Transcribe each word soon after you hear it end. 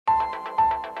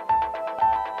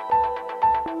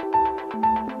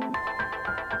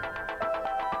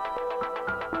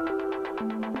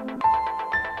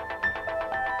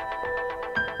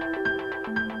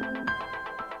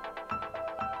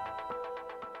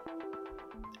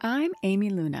I'm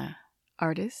Amy Luna,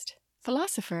 artist,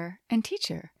 philosopher, and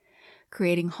teacher,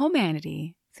 creating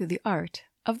humanity through the art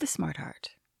of the smart heart.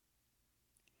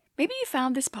 Maybe you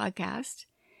found this podcast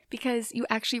because you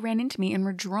actually ran into me and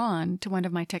were drawn to one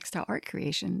of my textile art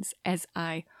creations as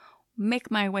I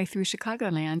make my way through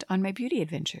Chicagoland on my beauty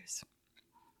adventures.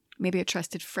 Maybe a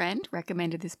trusted friend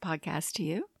recommended this podcast to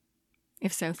you.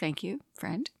 If so, thank you,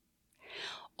 friend.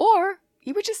 Or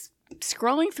you were just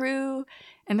scrolling through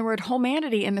and the word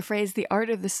humanity and the phrase the art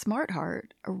of the smart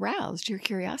heart aroused your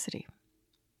curiosity.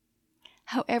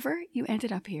 However you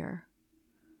ended up here,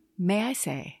 may I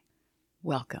say,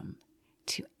 welcome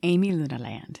to Amy Luna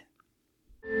Land.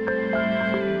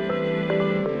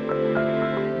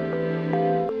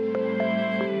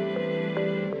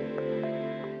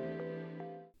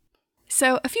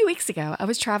 So a few weeks ago, I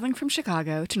was traveling from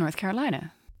Chicago to North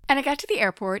Carolina. And I got to the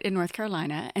airport in North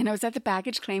Carolina, and I was at the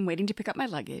baggage claim waiting to pick up my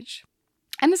luggage.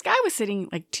 And this guy was sitting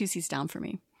like 2 seats down from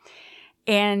me.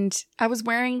 And I was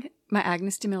wearing my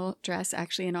Agnes de Mille dress,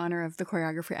 actually in honor of the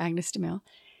choreographer Agnes de Mille.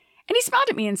 And he smiled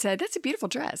at me and said, "That's a beautiful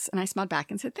dress." And I smiled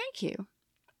back and said, "Thank you."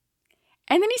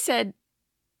 And then he said,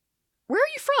 "Where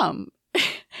are you from?"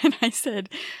 And I said,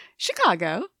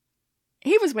 "Chicago."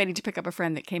 He was waiting to pick up a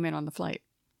friend that came in on the flight.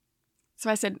 So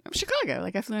I said, "Chicago,"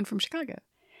 like I flew in from Chicago.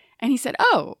 And he said,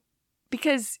 "Oh,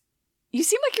 because you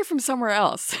seem like you're from somewhere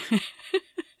else."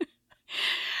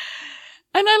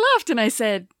 And I laughed and I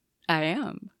said, "I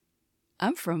am.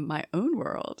 I'm from my own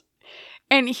world."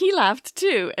 And he laughed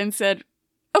too and said,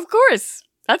 "Of course,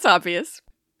 that's obvious."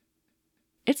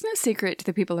 It's no secret to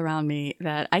the people around me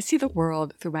that I see the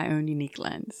world through my own unique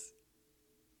lens.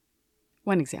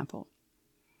 One example.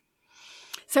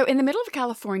 So in the middle of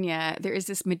California, there is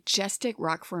this majestic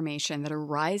rock formation that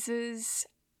arises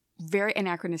very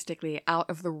anachronistically out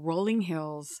of the rolling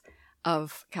hills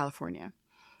of California.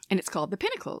 And it's called the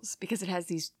Pinnacles because it has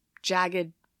these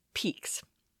jagged peaks.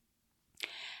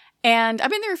 And I've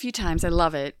been there a few times. I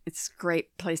love it. It's a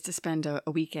great place to spend a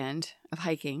weekend of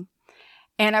hiking.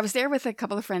 And I was there with a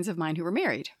couple of friends of mine who were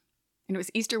married. And it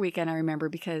was Easter weekend, I remember,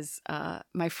 because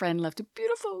my friend left a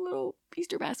beautiful little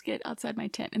Easter basket outside my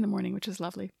tent in the morning, which was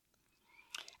lovely.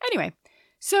 Anyway,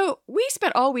 so we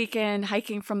spent all weekend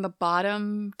hiking from the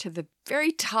bottom to the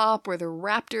very top where the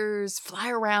raptors fly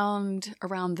around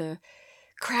the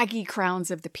craggy crowns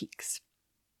of the peaks.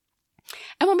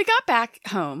 And when we got back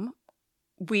home,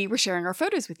 we were sharing our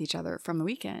photos with each other from the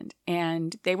weekend.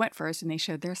 And they went first and they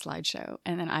showed their slideshow.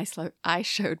 And then I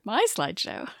showed my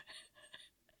slideshow.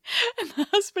 And the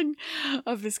husband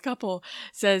of this couple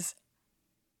says,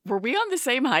 "Were we on the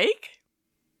same hike?"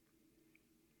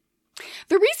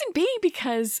 The reason being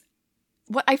because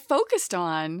what I focused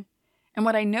on and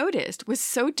what I noticed was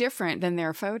so different than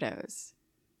their photos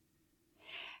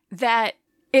that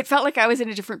it felt like I was in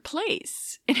a different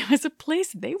place. And it was a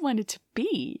place they wanted to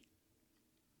be.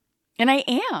 And I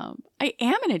am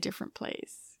in a different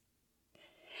place.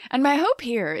 And my hope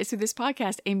here is through this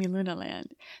podcast, Amy Luna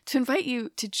Land, to invite you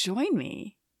to join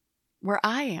me where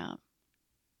I am.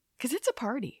 Because it's a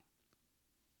party.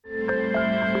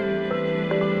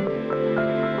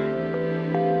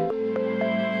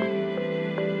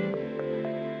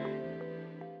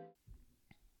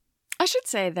 I should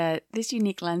say that this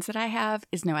unique lens that I have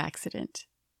is no accident.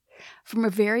 From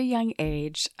a very young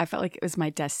age, I felt like it was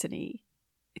my destiny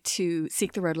to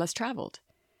seek the road less traveled.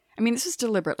 I mean, this was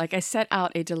deliberate. Like I set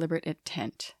out a deliberate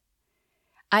intent.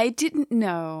 I didn't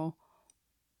know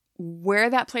where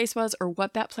that place was or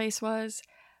what that place was,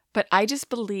 but I just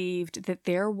believed that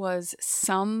there was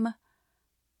some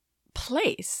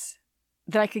place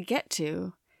that I could get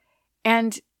to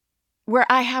and where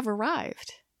I have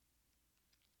arrived.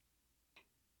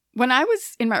 When I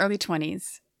was in my early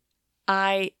 20s,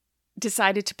 I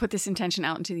decided to put this intention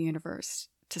out into the universe,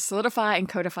 to solidify and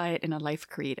codify it in a life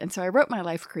creed. And so I wrote my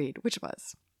life creed, which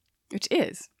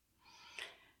is,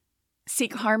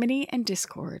 "Seek harmony and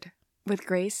discord. With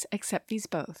grace accept these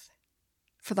both.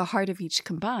 For the heart of each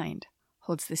combined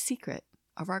holds the secret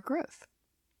of our growth."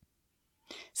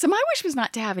 So my wish was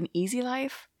not to have an easy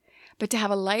life, but to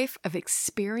have a life of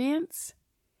experience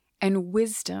and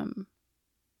wisdom,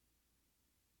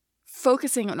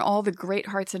 focusing on all the great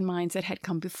hearts and minds that had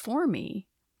come before me.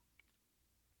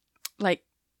 Like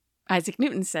Isaac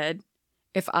Newton said,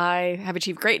 "If I have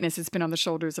achieved greatness, it's been on the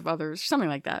shoulders of others," something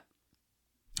like that.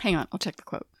 Hang on, I'll check the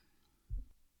quote.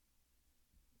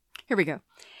 Here we go.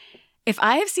 "If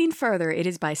I have seen further, it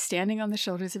is by standing on the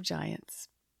shoulders of giants."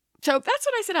 So that's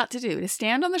what I set out to do, to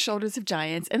stand on the shoulders of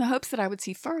giants in the hopes that I would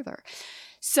see further.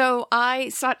 So I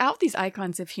sought out these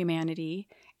icons of humanity,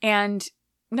 and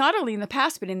not only in the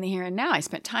past, but in the here and now. I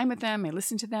spent time with them. I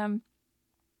listened to them.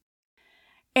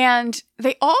 And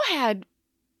they all had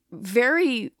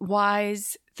very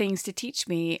wise things to teach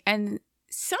me. And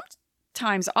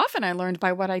often I learned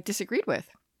by what I disagreed with.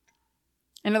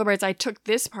 In other words, I took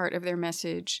this part of their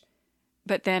message,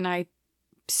 but then I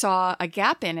saw a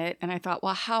gap in it and I thought,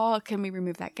 well, how can we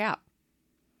remove that gap?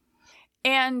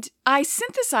 And I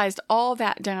synthesized all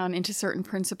that down into certain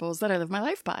principles that I live my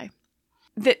life by.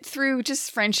 That through just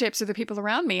friendships with the people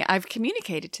around me, I've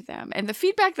communicated to them. And the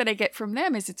feedback that I get from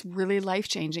them is it's really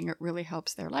life-changing. It really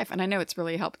helps their life. And I know it's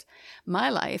really helped my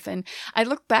life. And I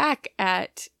look back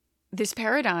at this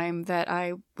paradigm that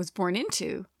I was born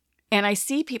into, and I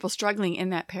see people struggling in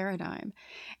that paradigm.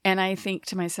 And I think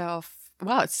to myself,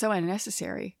 wow, it's so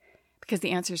unnecessary because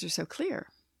the answers are so clear.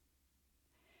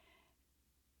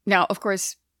 Now, of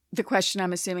course, the question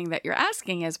I'm assuming that you're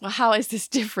asking is, well, how is this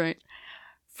different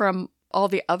from all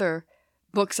the other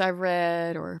books I've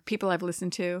read or people I've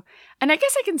listened to? And I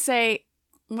guess I can say,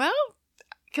 well,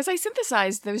 because I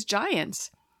synthesized those giants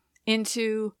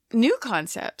into new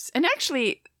concepts. And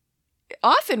actually,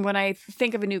 often when I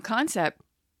think of a new concept,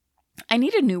 I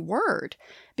need a new word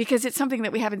because it's something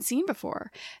that we haven't seen before.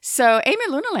 So Amy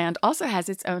Lunaland also has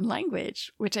its own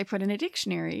language, which I put in a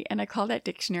dictionary, and I call that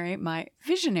dictionary my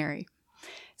visionary.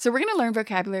 So we're going to learn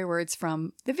vocabulary words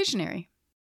from the visionary.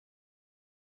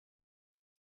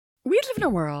 We live in a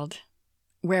world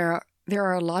where there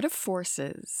are a lot of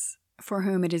forces for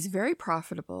whom it is very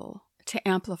profitable to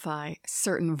amplify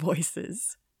certain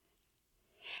voices.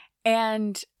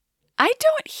 And I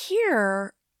don't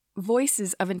hear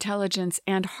voices of intelligence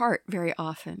and heart very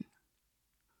often.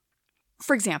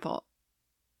 For example,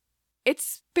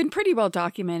 it's been pretty well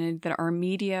documented that our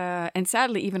media, and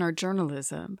sadly even our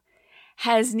journalism,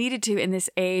 has needed to, in this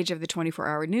age of the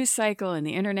 24-hour news cycle and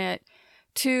the internet,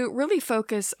 to really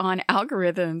focus on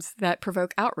algorithms that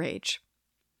provoke outrage.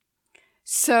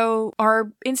 So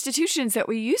our institutions that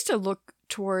we used to look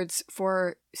towards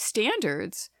for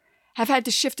standards have had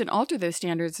to shift and alter those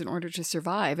standards in order to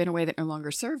survive in a way that no longer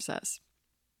serves us.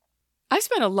 I've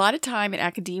spent a lot of time in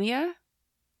academia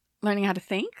learning how to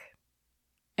think,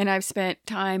 and I've spent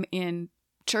time in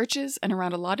churches and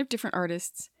around a lot of different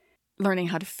artists learning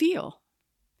how to feel.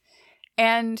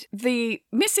 And the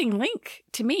missing link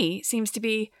to me seems to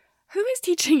be, who is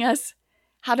teaching us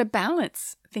how to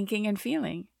balance thinking and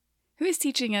feeling? Who is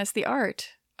teaching us the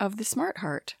art of the smart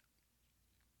heart?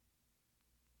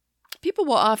 People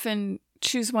will often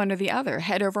choose one or the other,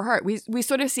 head over heart. We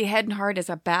sort of see head and heart as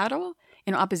a battle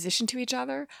in opposition to each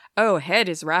other. Oh, head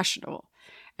is rational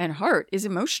and heart is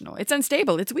emotional. It's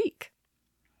unstable. It's weak.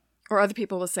 Or other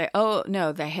people will say, oh,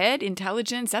 no, the head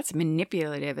intelligence, that's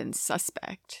manipulative and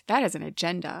suspect. That has an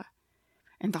agenda.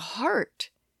 And the heart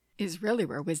is really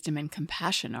where wisdom and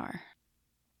compassion are.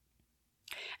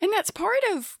 And that's part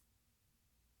of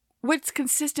what's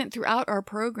consistent throughout our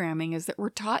programming is that we're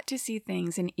taught to see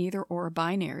things in either or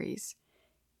binaries.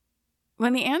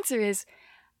 When the answer is,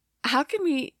 how can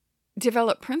we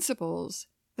develop principles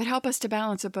that help us to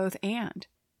balance a both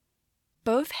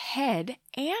head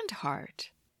and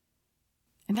heart?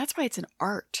 And that's why it's an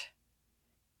art.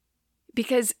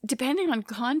 Because depending on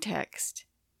context,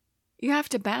 you have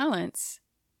to balance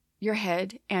your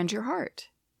head and your heart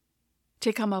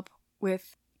to come up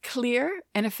with clear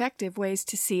and effective ways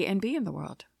to see and be in the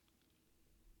world.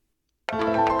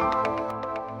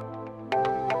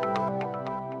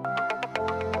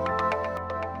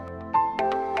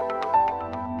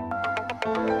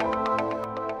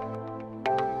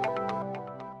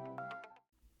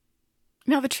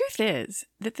 Now, the truth is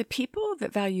that the people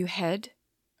that value head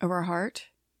over heart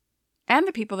and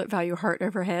the people that value heart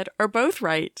over head are both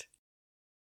right.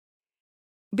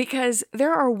 Because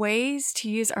there are ways to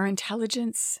use our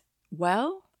intelligence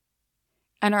well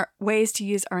and are ways to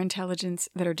use our intelligence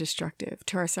that are destructive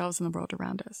to ourselves and the world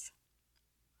around us.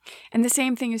 And the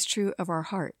same thing is true of our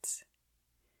hearts.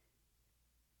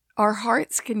 Our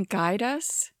hearts can guide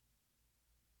us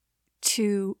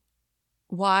to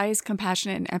wise,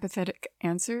 compassionate, and empathetic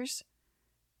answers.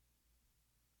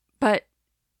 But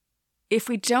if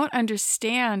we don't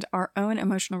understand our own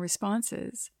emotional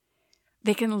responses,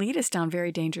 they can lead us down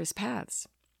very dangerous paths.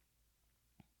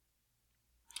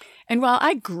 And while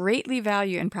I greatly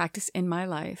value and practice in my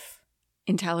life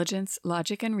intelligence,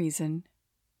 logic, and reason,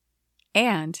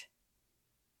 and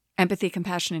empathy,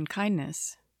 compassion, and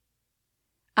kindness,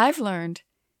 I've learned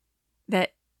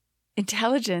that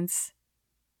intelligence,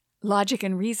 logic,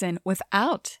 and reason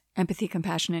without empathy,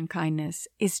 compassion, and kindness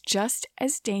is just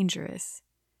as dangerous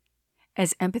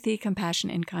as empathy,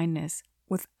 compassion, and kindness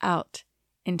without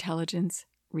intelligence,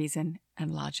 reason,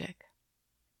 and logic.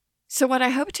 So what I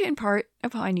hope to impart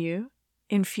upon you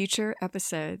in future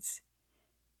episodes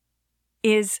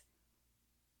is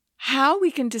how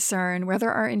we can discern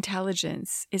whether our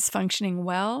intelligence is functioning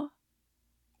well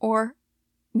or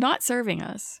not serving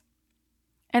us.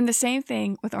 And the same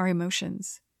thing with our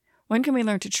emotions. When can we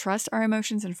learn to trust our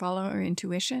emotions and follow our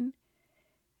intuition?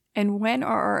 And when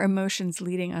are our emotions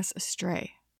leading us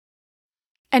astray?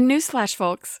 And newsflash,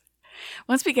 folks,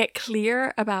 once we get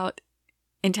clear about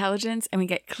intelligence and we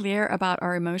get clear about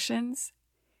our emotions,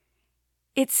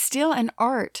 it's still an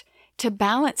art to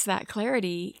balance that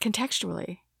clarity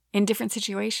contextually in different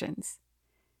situations.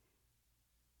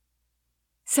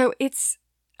 So it's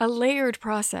a layered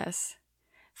process.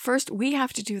 First, we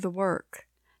have to do the work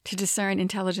to discern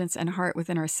intelligence and heart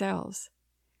within ourselves.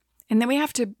 And then we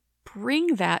have to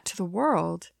bring that to the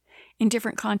world in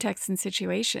different contexts and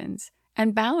situations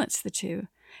and balance the two,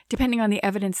 depending on the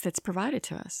evidence that's provided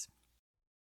to us.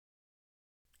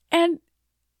 And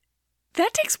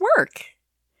that takes work.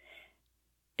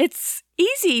 It's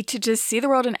easy to just see the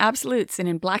world in absolutes and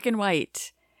in black and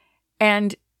white,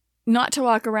 and not to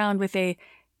walk around with a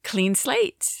clean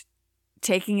slate,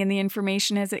 taking in the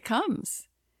information as it comes,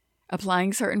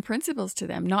 applying certain principles to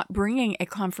them, not bringing a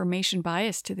confirmation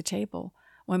bias to the table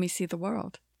when we see the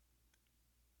world.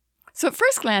 So at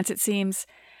first glance, it seems,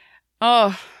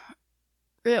 oh,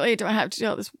 really, do I have to do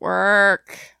all this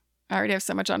work? I already have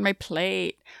so much on my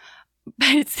plate. But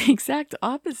it's the exact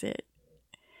opposite.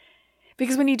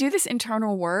 Because when you do this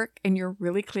internal work and you're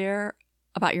really clear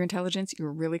about your intelligence,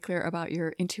 you're really clear about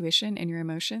your intuition and your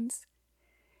emotions,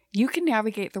 you can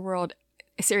navigate the world,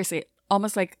 seriously,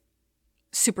 almost like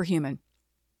superhuman.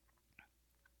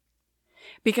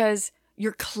 Because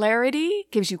your clarity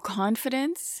gives you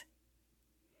confidence,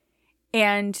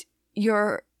 and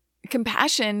your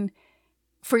compassion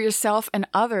for yourself and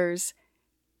others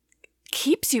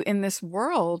keeps you in this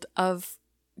world of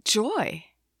joy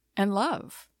and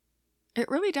love. It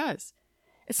really does.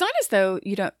 It's not as though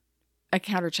you don't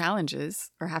encounter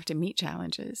challenges or have to meet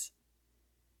challenges,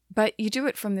 but you do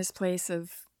it from this place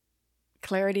of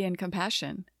clarity and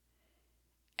compassion.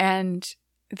 And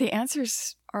the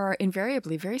answers are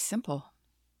invariably very simple.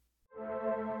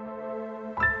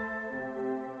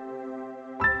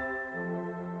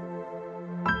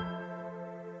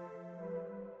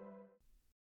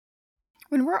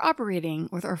 When we're operating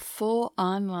with our full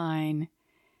online,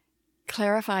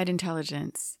 clarified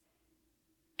intelligence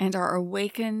and our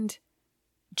awakened,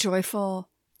 joyful,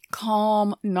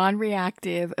 calm,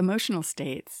 non-reactive emotional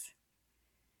states,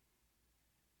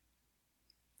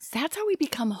 that's how we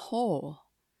become whole.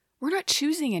 We're not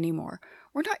choosing anymore.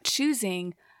 We're not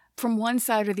choosing from one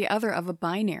side or the other of a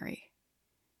binary.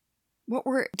 What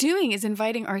we're doing is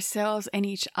inviting ourselves and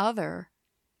each other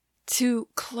to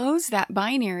close that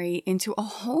binary into a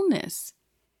wholeness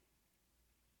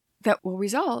that will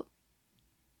result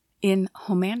in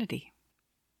humanity.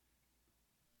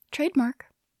 Trademark.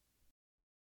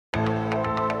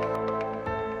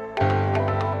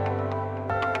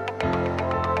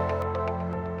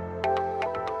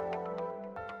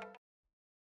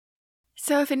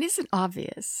 So if it isn't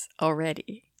obvious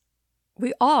already,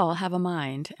 we all have a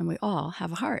mind and we all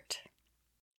have a heart.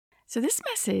 So this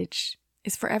message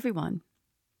is for everyone.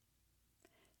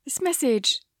 This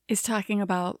message is talking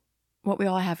about what we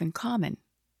all have in common.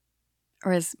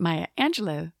 Or as Maya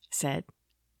Angelou said,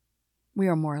 we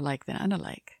are more alike than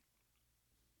unalike.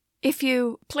 If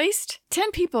you placed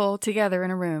 10 people together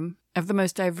in a room of the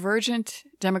most divergent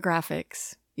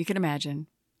demographics you can imagine,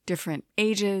 different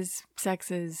ages,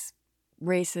 sexes,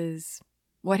 races,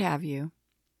 what have you,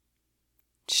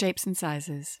 shapes and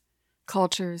sizes,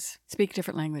 cultures, speak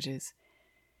different languages,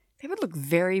 they would look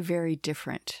very, very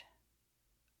different.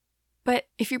 But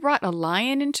if you brought a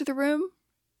lion into the room,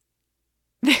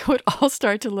 they would all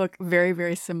start to look very,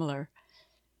 very similar.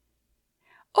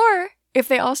 Or if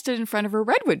they all stood in front of a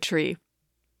redwood tree,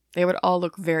 they would all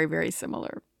look very, very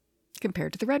similar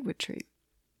compared to the redwood tree.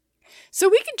 So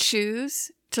we can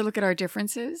choose to look at our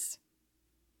differences.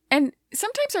 And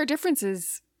sometimes our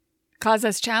differences cause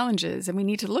us challenges, and we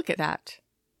need to look at that.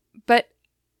 But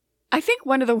I think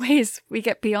one of the ways we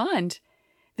get beyond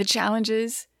the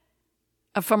challenges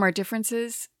from our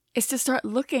differences is to start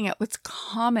looking at what's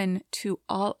common to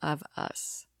all of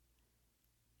us.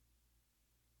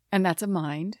 And that's a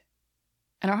mind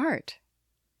and a heart.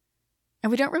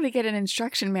 And we don't really get an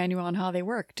instruction manual on how they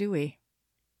work, do we?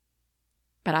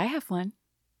 But I have one.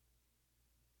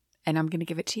 And I'm going to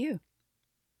give it to you.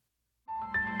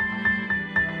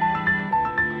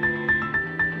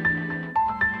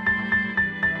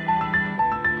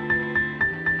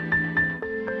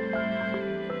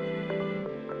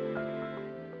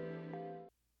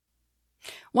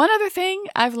 One other thing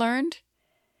I've learned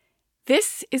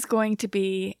This is going to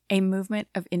be a movement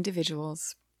of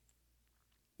individuals.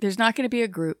 There's not going to be a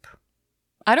group.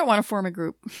 I don't want to form a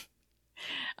group.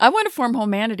 I want to form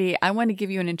humanity. I want to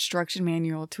give you an instruction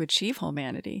manual to achieve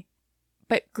humanity.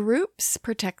 But groups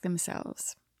protect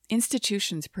themselves.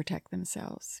 Institutions protect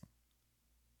themselves.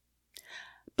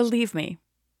 Believe me,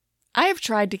 I have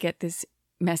tried to get this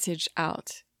message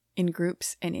out in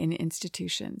groups and in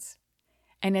institutions.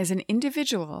 And as an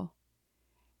individual,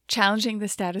 challenging the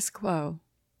status quo,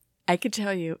 I can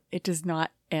tell you it does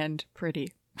not end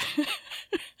pretty.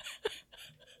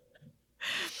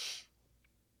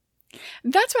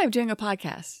 That's why I'm doing a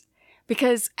podcast.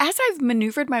 Because as I've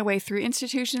maneuvered my way through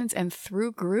institutions and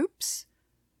through groups,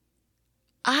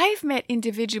 I've met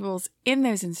individuals in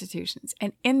those institutions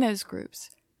and in those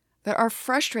groups that are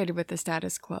frustrated with the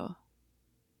status quo,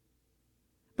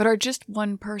 but are just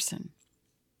one person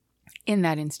in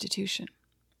that institution.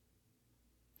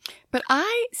 But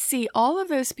I see all of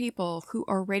those people who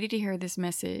are ready to hear this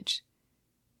message,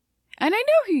 and I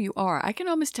know who you are. I can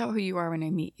almost tell who you are when I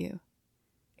meet you.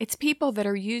 It's people that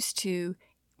are used to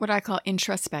what I call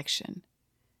introspection,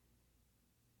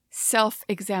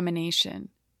 self-examination.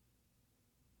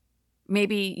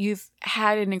 Maybe you've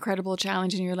had an incredible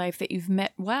challenge in your life that you've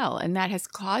met well, and that has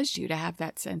caused you to have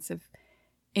that sense of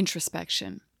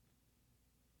introspection.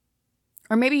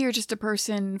 Or maybe you're just a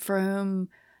person for whom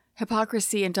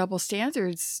hypocrisy and double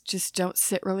standards just don't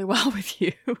sit really well with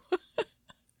you.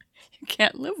 You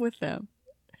can't live with them.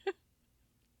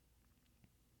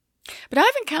 But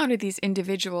I've encountered these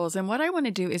individuals, and what I want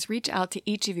to do is reach out to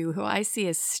each of you who I see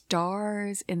as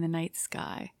stars in the night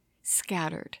sky,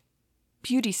 scattered,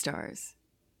 beauty stars,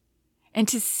 and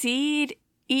to seed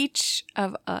each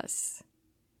of us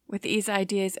with these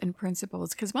ideas and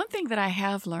principles. Because one thing that I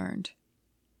have learned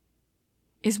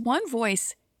is one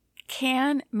voice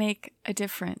can make a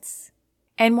difference.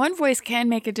 And one voice can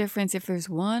make a difference if there's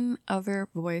one other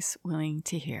voice willing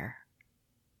to hear.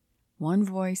 One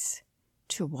voice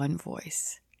to one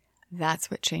voice.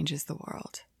 That's what changes the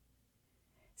world.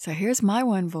 So here's my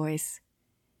one voice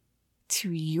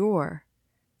to your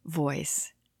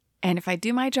voice. And if I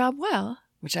do my job well,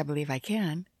 which I believe I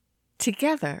can,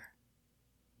 together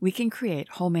we can create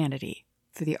humanity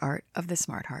through the art of the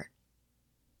smart heart.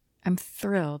 I'm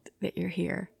thrilled that you're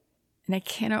here, and I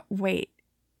cannot wait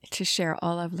to share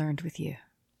all I've learned with you.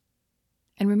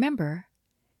 And remember,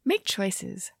 make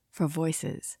choices for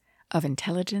voices of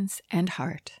intelligence and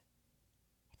heart.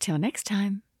 Till next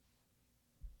time.